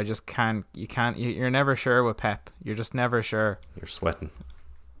 But I just can't. You're never sure with Pep. You're just never sure. You're sweating.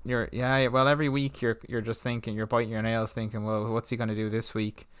 Well, every week you're just thinking, you're biting your nails, thinking, well, what's he going to do this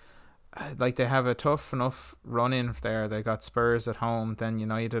week? Like, they have a tough enough run in there. They got Spurs at home, then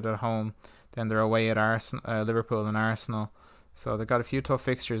United at home, then they're away at Liverpool and Arsenal. So they've got a few tough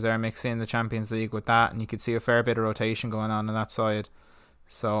fixtures there, mixing the Champions League with that, and you could see a fair bit of rotation going on that side.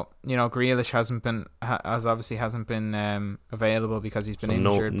 So, Grealish hasn't been available because he's been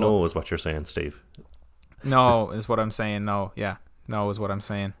injured. No is what you're saying, Steve. No is what I'm saying. No, yeah. No is what I'm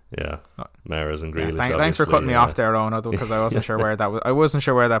saying. Yeah, Mahrez and Grealish. Thanks for cutting me off there, Owen, because I wasn't sure where I wasn't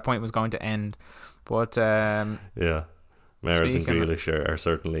sure where that point was going to end. But yeah, Mahrez and Grealish are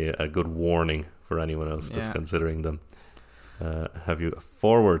certainly a good warning for anyone else that's considering them. Have you a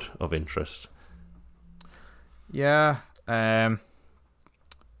forward of interest? Yeah,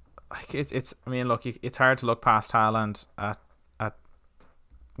 it's. I mean, look, it's hard to look past Haaland at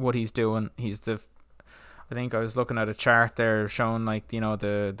what he's doing. I think I was looking at a chart there showing, like,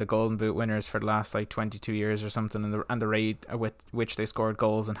 the Golden Boot winners for the last 22 years or something, and the rate with which they scored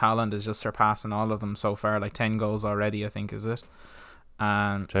goals, and Haaland is just surpassing all of them so far, 10 goals already, I think, is it?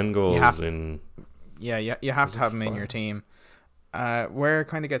 And 10 goals you have to have him in your team. Where it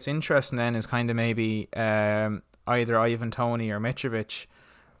kind of gets interesting then is kind of maybe either Ivan Toney or Mitrovic,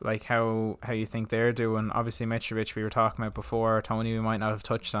 like how you think they're doing. Obviously Mitrovic we were talking about before. Tony we might not have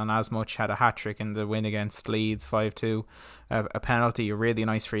touched on as much. Had a hat-trick in the win against Leeds 5-2, a penalty, a really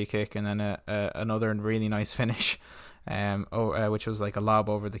nice free kick, and then another really nice finish, which was like a lob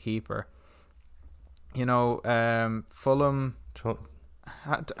over the keeper. Fulham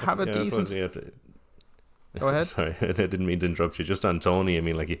have a decent... Go ahead. Sorry, I didn't mean to interrupt you. Just on Tony, I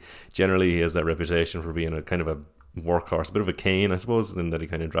mean, like, he has that reputation for being a kind of a workhorse, a bit of a Kane, I suppose, in that he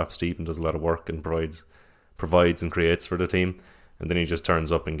kind of drops deep and does a lot of work and provides provides and creates for the team, and then he just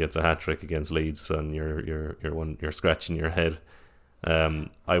turns up and gets a hat trick against Leeds, and you're scratching your head.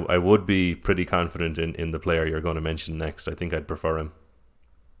 I would be pretty confident in the player you're going to mention next. I think I'd prefer him.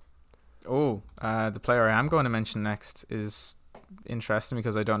 The player I am going to mention next is interesting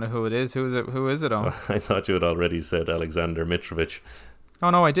because I don't know who it is. Who is it? I thought you had already said Alexander Mitrovic. Oh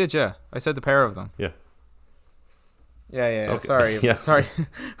no, I did. Yeah, I said the pair of them. Yeah. Okay. Sorry. Sorry.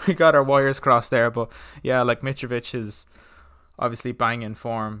 We got our wires crossed there, but yeah, like Mitrovic is obviously banging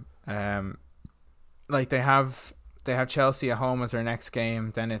form. Like they have Chelsea at home as their next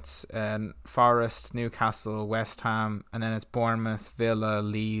game. Then it's Forest, Newcastle, West Ham, and then it's Bournemouth, Villa,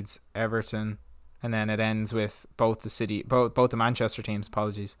 Leeds, Everton, and then it ends with both the Manchester teams.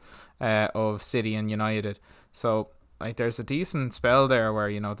 Of City and United. So like there's a decent spell there where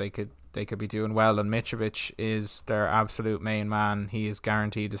they could be doing well, and Mitrovic is their absolute main man. He is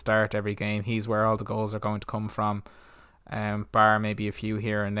guaranteed to start every game. He's where all the goals are going to come from, bar maybe a few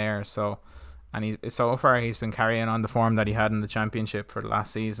here and there. So. And so far he's been carrying on the form that he had in the Championship for the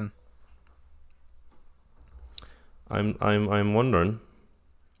last season. I'm wondering,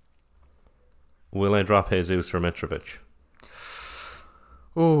 will I drop Jesus for Mitrovic?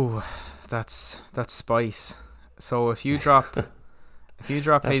 Oh, that's spice. So if you drop that's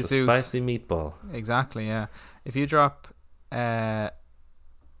Jesus, a spicy meatball. Exactly, yeah. If you drop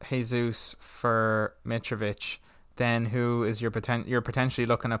Jesus for Mitrovic, then who is you're potentially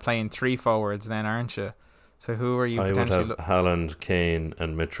looking at playing 3 forwards then, aren't you? So who are you potentially... I would have Haaland, Kane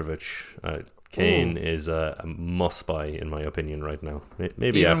and Mitrovic. Kane is a must-buy in my opinion right now.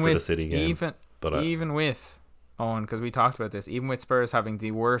 Maybe even after the City game. Even with, Owen, because we talked about this, even with Spurs having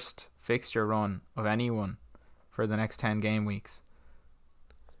the worst fixture run of anyone for the next 10 game weeks.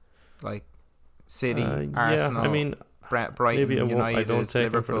 Like City, Arsenal, Brighton, United,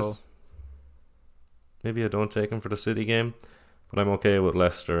 Liverpool... Maybe I don't take him for the City game, but I'm okay with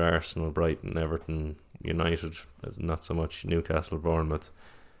Leicester, Arsenal, Brighton, Everton, United. Not so much Newcastle, Bournemouth.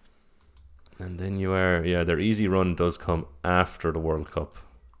 And then their easy run does come after the World Cup.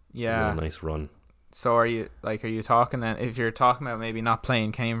 Yeah, a nice run. So are you talking then? If you're talking about maybe not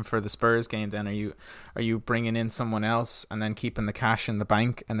playing Kane for the Spurs game, then are you bringing in someone else and then keeping the cash in the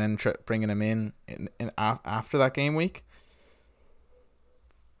bank and then bringing him in after that game week?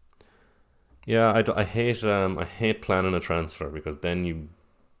 Yeah, I hate planning a transfer because then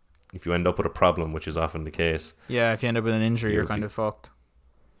if you end up with a problem, which is often the case. Yeah, if you end up with an injury, you're kind of fucked.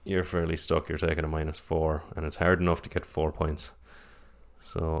 You're fairly stuck. You're taking a -4, and it's hard enough to get 4 points.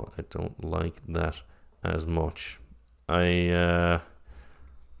 So I don't like that as much. But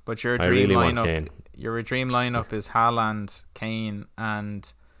your dream really lineup, want Kane. Your dream lineup is Haaland, Kane,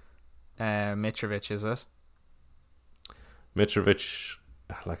 and Mitrovic, is it? Mitrovic.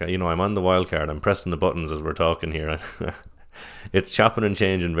 Like, I'm on the wildcard. I'm pressing the buttons as we're talking here. It's chopping and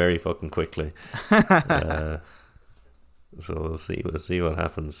changing very fucking quickly. So we'll see what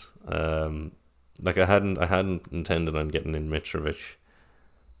happens. Like I hadn't intended on getting in Mitrovic,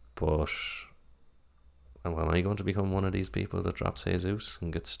 but am I going to become one of these people that drops Jesus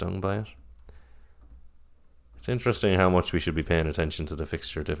and gets stung by it? It's interesting how much we should be paying attention to the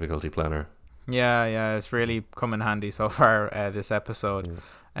fixture difficulty planner. Yeah, it's really come in handy so far this episode.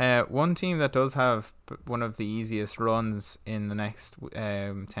 Yeah. One team that does have one of the easiest runs in the next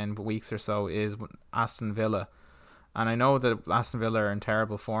 10 weeks or so is Aston Villa. And I know that Aston Villa are in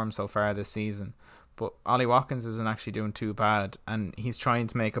terrible form so far this season, but Ollie Watkins isn't actually doing too bad, and he's trying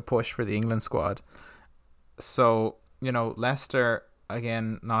to make a push for the England squad. So, Leicester,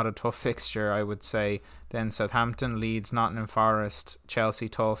 again, not a tough fixture, I would say. Then Southampton, Leeds, Nottingham Forest, Chelsea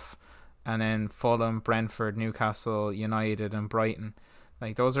tough, and then Fulham, Brentford, Newcastle, United, and Brighton.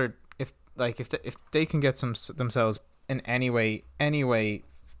 Like those are if they can get themselves in any way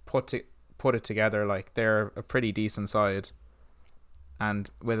put it together, like they're a pretty decent side, and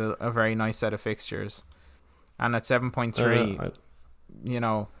with a very nice set of fixtures. And at 7.3,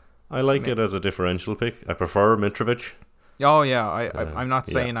 I like it as a differential pick. I prefer Mitrovic. Oh yeah, I'm not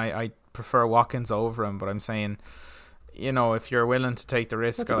saying I prefer Watkins over him, but I'm saying, if you're willing to take the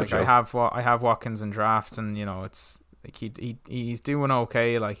risk, like I have Watkins in draft, and it's like he's doing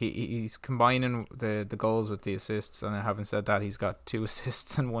okay. Like he's combining the goals with the assists, and having said that, he's got 2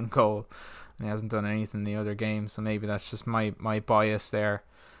 assists and 1 goal, and he hasn't done anything in the other game. So maybe that's just my bias there.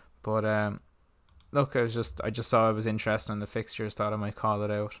 But look, I just saw it was interesting in the fixtures. Thought I might call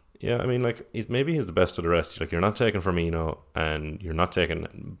it out. Yeah, I mean, like he's the best of the rest. Like you're not taking Firmino, and you're not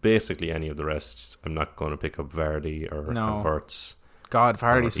taking basically any of the rest. I'm not going to pick up Vardy or Havertz. God,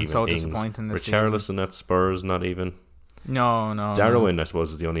 Vardy's been so disappointing this season. Richarlison at Spurs, not even. No. Darwin, I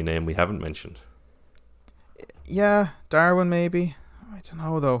suppose, is the only name we haven't mentioned. Yeah, Darwin maybe. I don't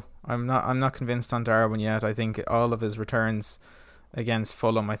know though. I'm not convinced on Darwin yet. I think all of his returns against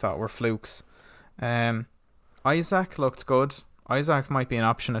Fulham I thought were flukes. Isaac looked good. Isaac might be an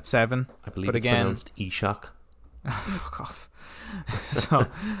option at 7. I believe it's pronounced Ishak. Fuck off. So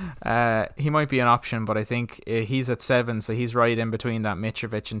he might be an option, but I think he's at 7, so he's right in between that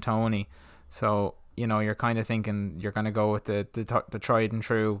Mitrovic and Toney. So you're kind of thinking you're going to go with the tried and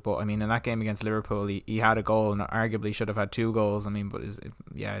true. But I mean, in that game against Liverpool, he had a goal and arguably should have had 2 goals. I mean, but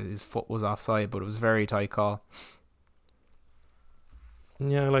his foot was offside, but it was a very tight call.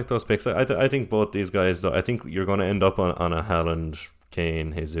 Yeah, I like those picks. I think both these guys, though, I think you're going to end up on a Haaland,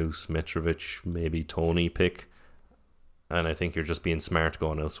 Kane, Jesus, Mitrovic, maybe Toney pick. And I think you're just being smart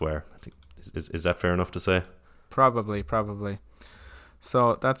going elsewhere. I think is that fair enough to say? Probably.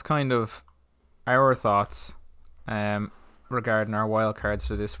 So that's kind of our thoughts regarding our wildcards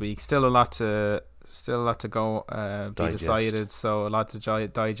for this week. Still a lot to go be decided. So a lot to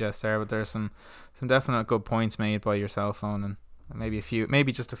digest there. But there's some definite good points made by yourself, Owen, and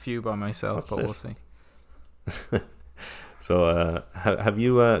maybe just a few by myself. We'll see. So, have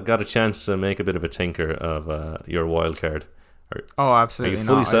you got a chance to make a bit of a tinker of your wild card? Absolutely not. Are you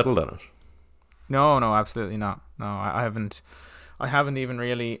fully settled on it? No, absolutely not. No, I haven't. I haven't even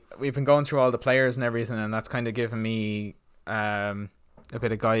really. We've been going through all the players and everything, and that's kind of given me a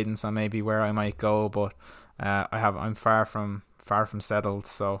bit of guidance on maybe where I might go. But I'm far from settled.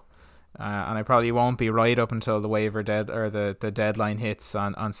 So, and I probably won't be right up until the waiver the deadline hits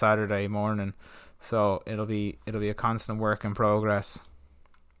on Saturday morning. So it'll be a constant work in progress.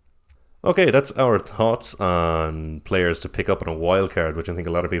 Okay, that's our thoughts on players to pick up on a wild card, which I think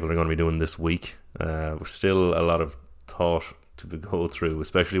a lot of people are going to be doing this week. We're still a lot of thought to go through,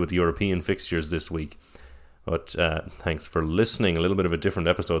 especially with the European fixtures this week. But thanks for listening. A little bit of a different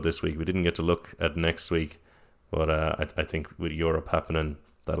episode this week. We didn't get to look at next week, but I think with Europe happening,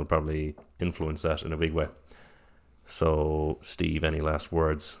 that'll probably influence that in a big way. So, Steve, any last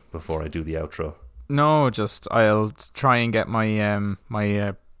words before I do the outro? No, just I'll try and get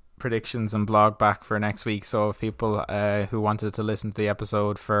my predictions and blog back for next week. So if people who wanted to listen to the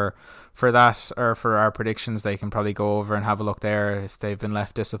episode for that or for our predictions, they can probably go over and have a look there if they've been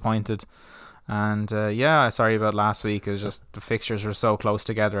left disappointed. And sorry about last week. It was just the fixtures were so close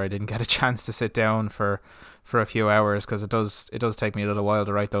together. I didn't get a chance to sit down for a few hours because it does take me a little while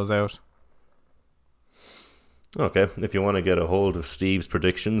to write those out. Okay, if you want to get a hold of Steve's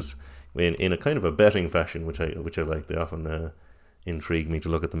predictions in a kind of a betting fashion, which I like, they often intrigue me to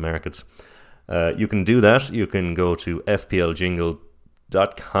look at the markets. You can do that. You can go to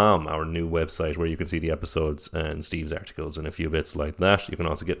fpljingle.com, our new website, where you can see the episodes and Steve's articles and a few bits like that. You can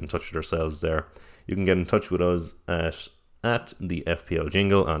also get in touch with ourselves there. You can get in touch with us at the FPL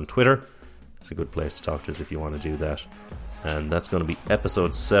Jingle on Twitter. It's a good place to talk to us if you want to do that. And that's going to be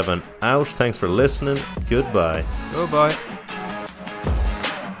episode 7 out. Thanks for listening. Goodbye. Goodbye.